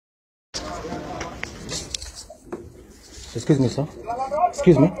Excuse me, sir.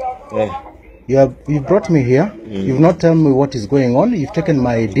 Excuse me. Yeah. You brought me here. You've not told me what is going on. You've taken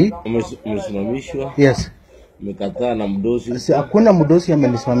my ID. Umesimamishwa. Yes. Umekataa na mdosi. Si hakuna mdosi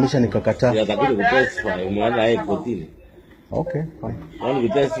amenisimamisha nikakataa. Ya takuja kutestify, umeenda yeye kotini. Okay, fine. Wani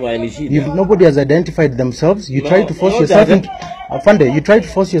kutestify ni shida. Nobody has identified themselves. You try to force yourself into Afande, you try to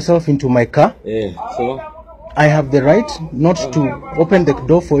force yourself into my car. Yeah, so I have the right not to open the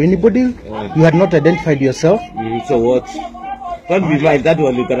door for anybody. You had not identified yourself. So what? Don't be like that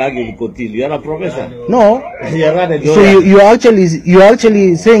one you can argue in kotini. You are a professor. No. You are not a lawyer. So you are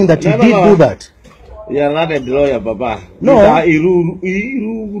actually saying that you did do that. You are not a lawyer, Baba. No.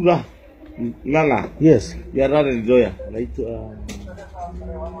 Nana. Yes. You are not a lawyer.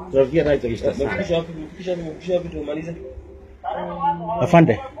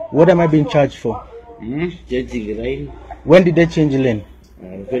 Afande, what am I being charged for? Changing lane. When did they change lane?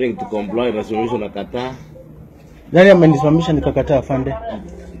 Failing to comply resolution akata. Nani amenisimamisha nikakataa afande?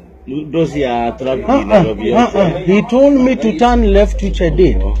 Dosi ya traffic in Nairobi. He told me to turn left, which I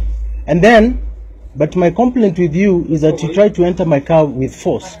did. And then, but my complaint with you is that you tried to enter my car with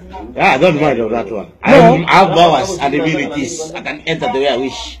force. Ah, don't mind of that one. No. I have powers and abilities. I can enter the way I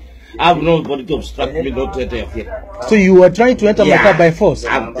wish. I have nobody to obstruct me not to enter here. So you were trying to enter my car by force? I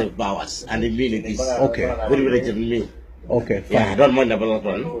have the powers and abilities. Okay. Very related to me. Okay, fine. Yeah, don't mind about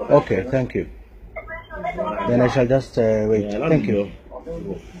that one. Okay, thank you. Then I shall just wait. Yeah, thank you.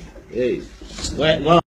 Hey, no.